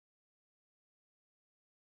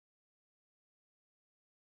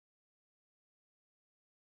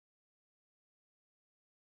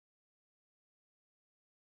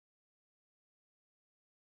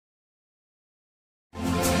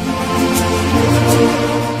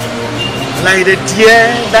Like the deer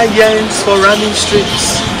that yearns for running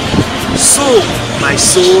streams, so my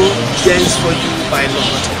soul yearns for you, my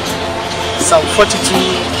Lord. Psalm 42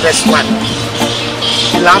 verse 1.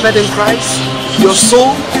 Beloved in Christ, your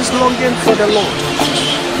soul is longing for the Lord.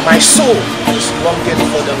 My soul is longing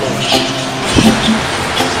for the Lord.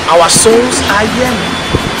 Our souls are yearning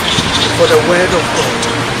for the word of God.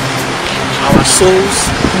 Our souls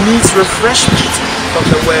need refreshment from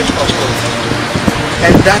the word of God.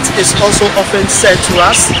 And that is also often said to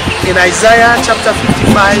us in Isaiah chapter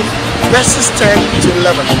 55 verses 10 to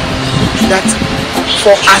 11. That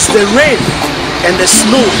for as the rain and the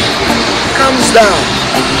snow comes down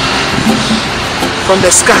from the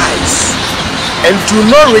skies and do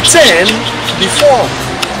not return before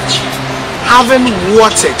having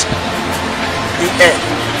watered the earth.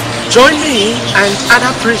 Join me and other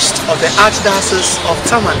priests of the Archdiocese of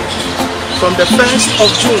Tamale from the 1st of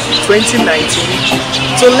June 2019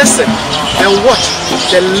 to listen and watch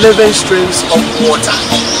the living streams of water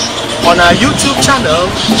on our YouTube channel,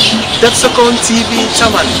 Depsicon TV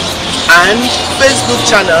Tamale, and Facebook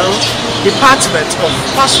channel, Department of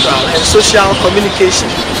Pastoral and Social Communication,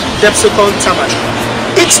 Depsicon Tamale.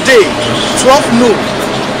 Each day, 12 noon,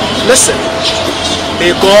 listen.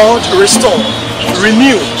 May God restore,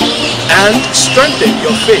 renew, and strengthen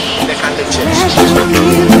your faith in the Catholic Church.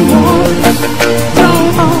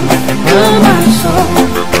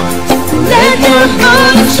 Let your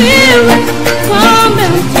Holy Spirit come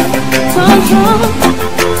and control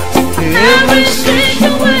every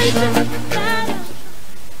situation.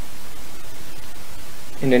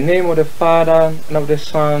 In the name of the Father, and of the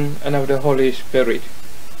Son, and of the Holy Spirit.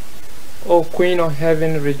 O Queen of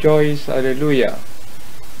Heaven, rejoice, Alleluia.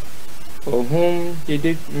 For whom he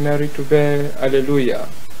did Mary to bear, Alleluia,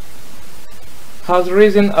 has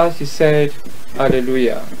risen as he said,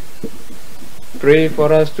 Alleluia. Pray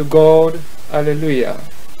for us to God, Alleluia.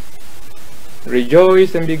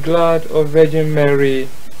 Rejoice and be glad, O Virgin Mary,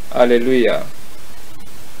 Alleluia.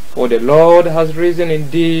 For the Lord has risen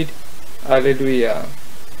indeed, Alleluia.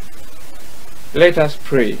 Let us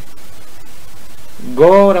pray.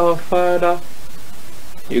 God our Father,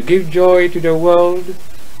 you give joy to the world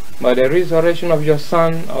by the resurrection of your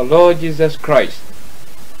Son, our Lord Jesus Christ.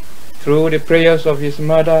 Through the prayers of his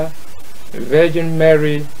mother, the Virgin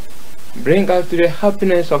Mary, bring us to the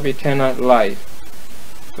happiness of eternal life.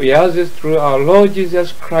 We ask this through our Lord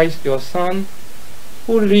Jesus Christ, your Son,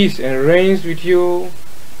 who lives and reigns with you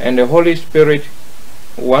and the Holy Spirit,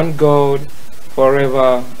 one God,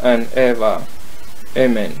 forever and ever.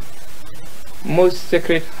 Amen. Most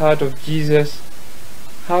Sacred Heart of Jesus,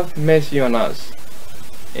 have mercy on us.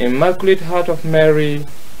 Immaculate Heart of Mary,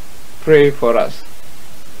 pray for us.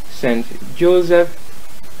 Saint Joseph,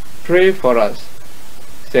 pray for us.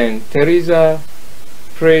 Saint Teresa,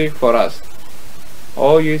 pray for us.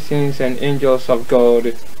 All you saints and angels of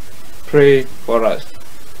God, pray for us.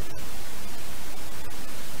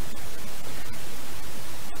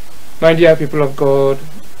 My dear people of God,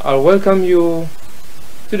 I welcome you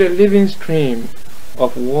to the living stream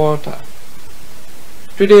of water.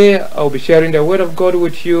 Today I'll be sharing the word of God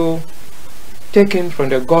with you, taken from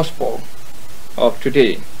the Gospel of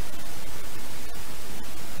today.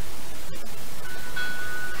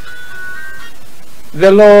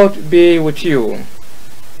 The Lord be with you.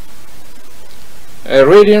 A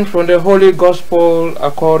reading from the Holy Gospel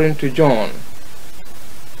according to John.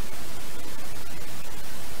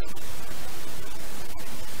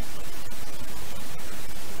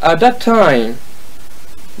 At that time,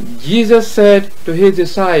 Jesus said to his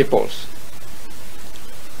disciples,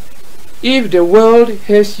 "If the world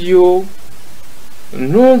hates you,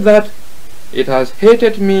 know that it has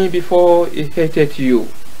hated me before it hated you.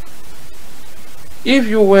 If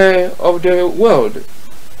you were of the world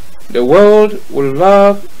will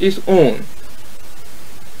love its own.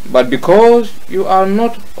 But because you are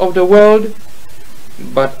not of the world,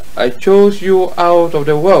 but I chose you out of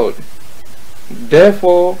the world,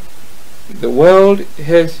 therefore the world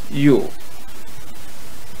hates you.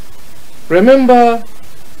 Remember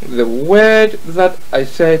the word that I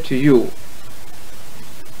said to you.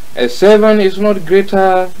 A servant is not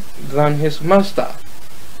greater than his master.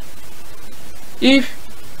 If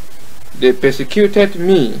they persecuted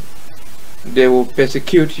me, they will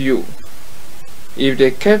persecute you. If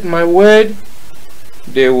they kept my word,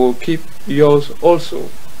 they will keep yours also.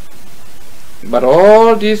 But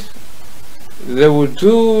all this they will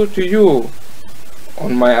do to you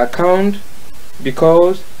on my account,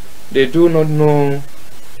 because they do not know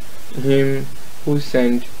him who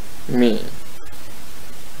sent me."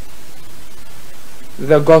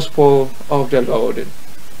 The Gospel of the Lord.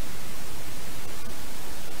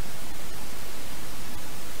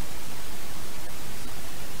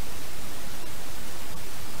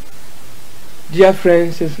 Dear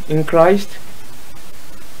friends in Christ,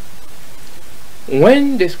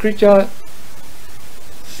 when the scripture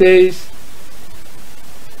says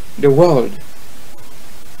the world,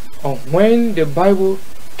 or when the Bible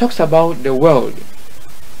talks about the world,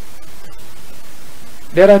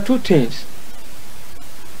 there are two things.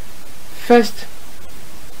 First,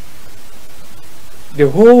 the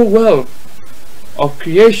whole world of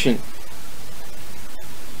creation.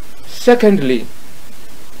 Secondly,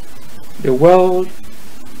 the world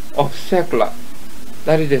of secular,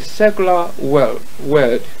 that is the secular world.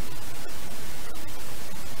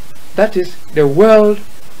 That is the world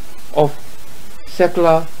of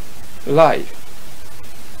secular life.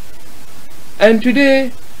 And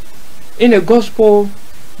today in the gospel,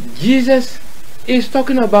 Jesus is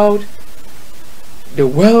talking about the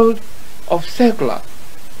world of secular.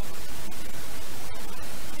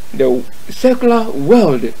 The secular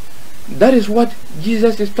world. That is what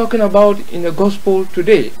Jesus is talking about in the gospel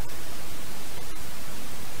today.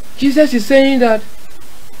 Jesus is saying that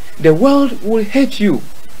the world will hate you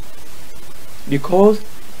because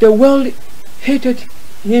the world hated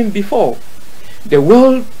him before. The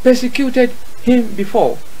world persecuted him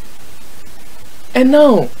before. And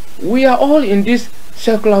now we are all in this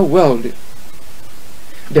secular world.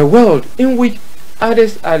 The world in which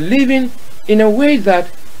others are living in a way that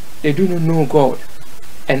they do not know God.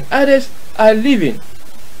 And others are living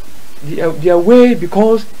their way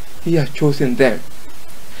because he has chosen them.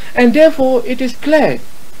 And therefore it is clear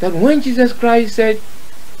that when Jesus Christ said,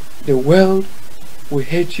 the world will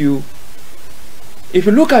hate you, if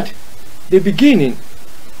you look at the beginning,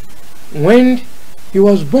 when he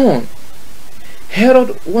was born,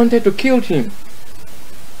 Herod wanted to kill him,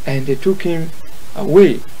 and they took him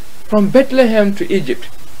away from Bethlehem to Egypt.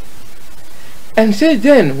 And since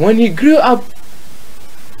then, when he grew up,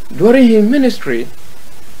 during his ministry,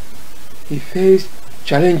 he faced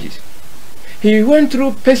challenges. He went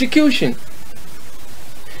through persecution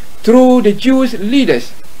through the Jewish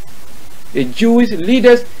leaders. The Jewish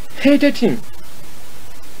leaders hated him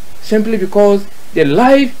simply because the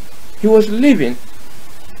life he was living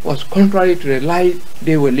was contrary to the life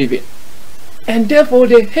they were living. And therefore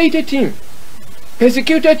they hated him,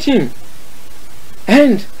 persecuted him,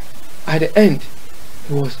 and at the end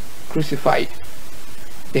he was crucified.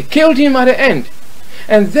 They killed him at the end.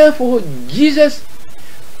 And therefore Jesus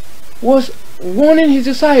was warning his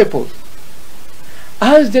disciples,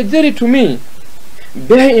 as they did it to me,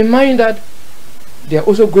 bear in mind that they are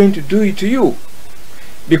also going to do it to you,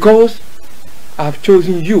 because I have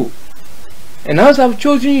chosen you. And as I have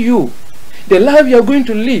chosen you, the life you are going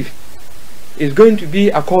to live is going to be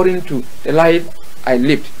according to the life I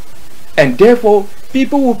lived. And therefore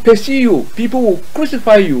people will pursue you, people will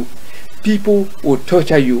crucify you, people will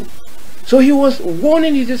torture you. So he was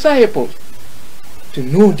warning his disciples to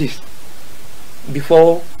know this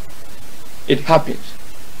before it happens.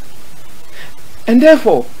 And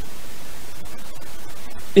therefore,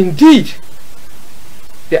 indeed,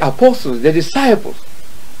 the apostles, the disciples,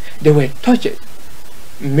 they were tortured.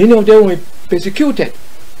 Many of them were persecuted.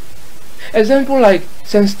 Example like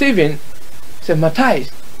St. Stephen, St.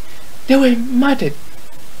 Matthias, they were martyred,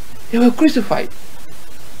 they were crucified.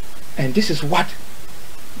 And this is what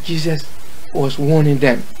Jesus was warning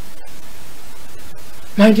them.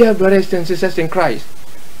 My dear brothers and sisters in Christ,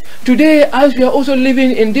 today as we are also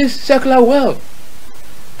living in this secular world,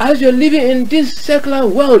 as we are living in this secular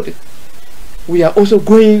world, we are also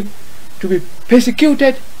going to be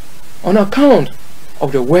persecuted on account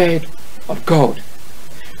of the word of God.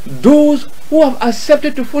 Those who have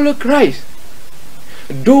accepted to follow Christ,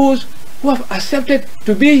 those who have accepted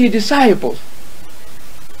to be his disciples,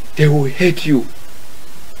 they will hate you.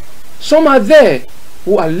 Some are there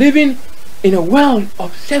who are living in a world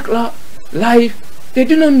of secular life. They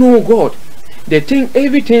do not know God. They think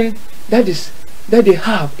everything that they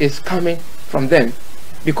have is coming from them,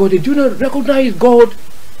 because they do not recognize God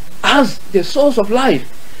as the source of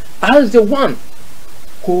life, as the one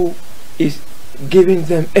who is giving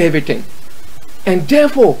them everything. And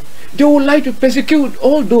therefore they would like to persecute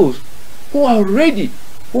all those who are ready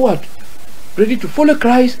to follow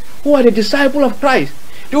Christ, who are the disciple of Christ.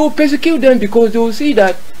 They will persecute them because they will see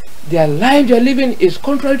that their life they are living is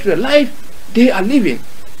contrary to the life they are living,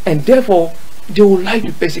 and therefore they will like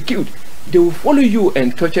to persecute. They will follow you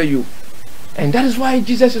and torture you. And that is why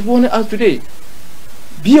Jesus is warning us today,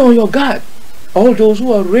 be on your guard. All those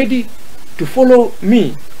who are ready to follow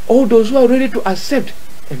me, all those who are ready to accept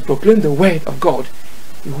and proclaim the word of God,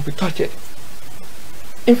 you will be tortured.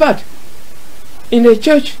 In fact, in the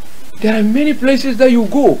church, there are many places that you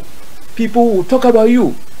go, people will talk about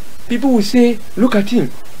you. People will say, look at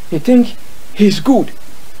him, he thinks he's good,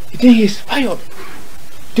 you think he's fired.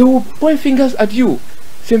 They will point fingers at you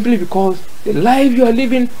simply because the life you are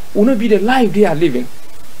living will not be the life they are living,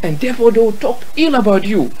 and therefore they will talk ill about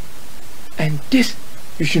you. And this,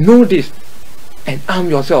 you should know this and arm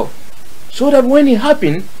yourself, so that when it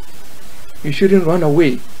happens, you shouldn't run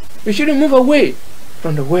away. You shouldn't move away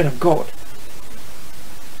from the word of God.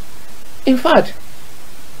 In fact,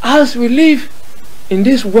 as we live in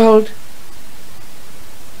this world,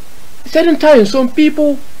 certain times some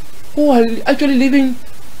people who are actually living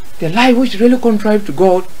the life which really contrary to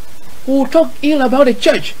God, who will talk ill about the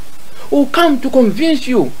church, who will come to convince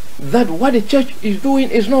you that what the church is doing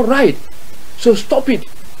is not right. So stop it.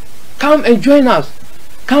 Come and join us.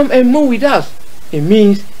 Come and move with us. It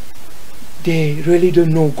means they really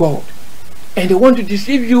don't know God, and they want to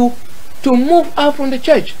deceive you to move out from the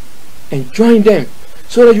church and join them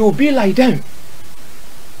so that you will be like them.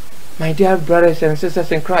 My dear brothers and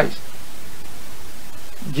sisters in Christ,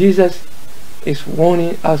 Jesus is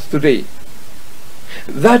warning us today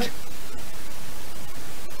that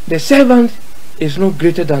the servant is not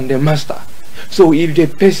greater than the master. So if they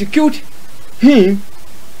persecute him,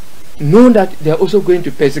 know that they are also going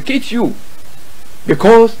to persecute you,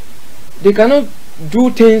 because they cannot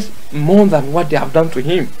do things more than what they have done to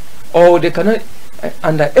him, or they cannot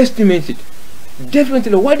underestimate it.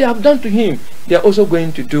 Definitely what they have done to him, they are also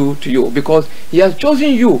going to do to you, because he has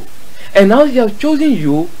chosen you, and now he has chosen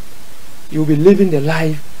you, you'll be living the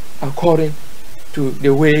life according to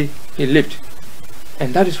the way he lived,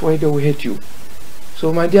 and that is why they will hate you.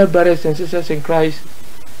 So my dear brothers and sisters in Christ,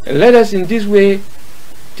 let us in this way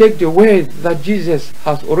take the word that Jesus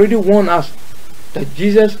has already warned us, that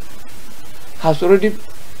Jesus has already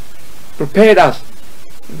prepared us,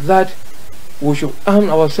 that we should arm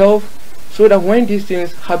ourselves so that when these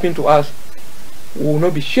things happen to us, we will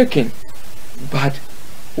not be shaken, but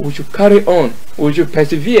we should carry on, we should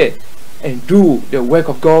persevere and do the work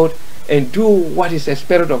of God and do what is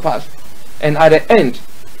expected of us, and at the end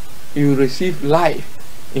you will receive life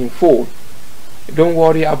in full. Don't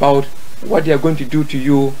worry about what they are going to do to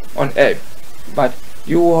you on earth, but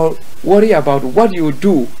you will worry about what you will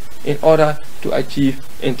do in order to achieve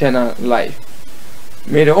eternal life.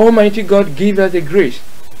 May the Almighty God give us the grace.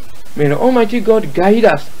 May the Almighty God guide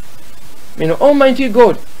us. May the Almighty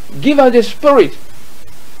God give us the spirit,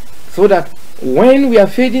 so that when we are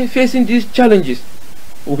facing these challenges,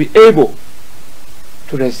 we'll be able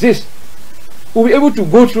to resist. We'll be able to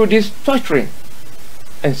go through this torturing,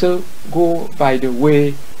 and so go by the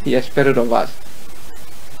way he expected of us.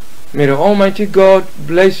 May the Almighty God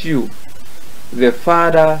bless you, the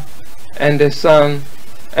Father and the Son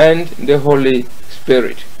and the Holy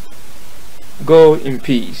Spirit. Go in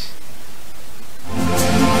peace.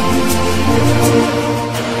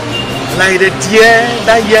 Like the deer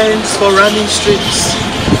that yearns for running streams,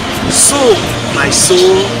 so my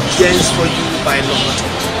soul yearns for you, my Lord.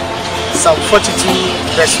 Psalm 42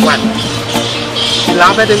 verse 1.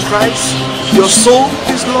 Beloved in Christ, your soul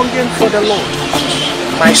is longing for the Lord.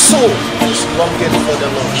 My soul is longing for the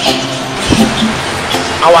Lord.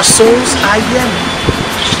 Our souls are yearning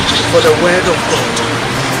for the word of God.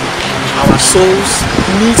 Our souls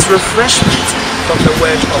need refreshment from the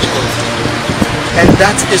word of God. And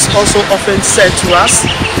that is also often said to us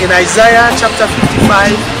in Isaiah chapter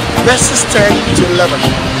 55 verses 10 to 11,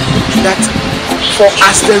 that for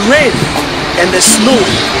as the rain and the snow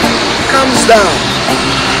comes down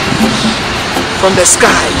from the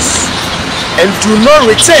skies and do not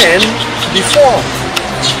return before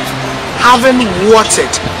having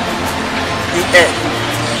watered the earth,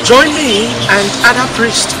 join me and other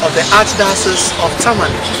priests of the Archdiocese of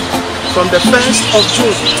Tamale from the 1st of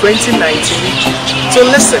June 2019 to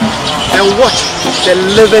listen and watch the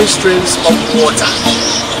living streams of water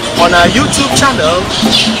on our YouTube channel,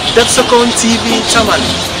 Depsocon TV Tamale,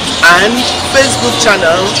 and Facebook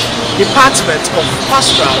channel, Department of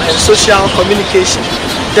Pastoral and Social Communication,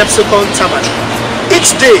 Depsocon Tamale.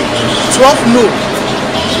 Each day, 12 noon,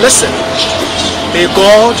 listen. May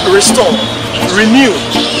God restore, renew,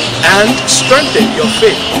 and strengthen your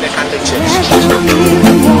faith in the Catholic Church.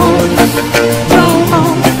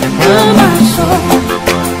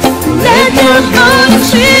 Let your Holy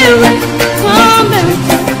Spirit come and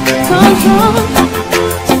control.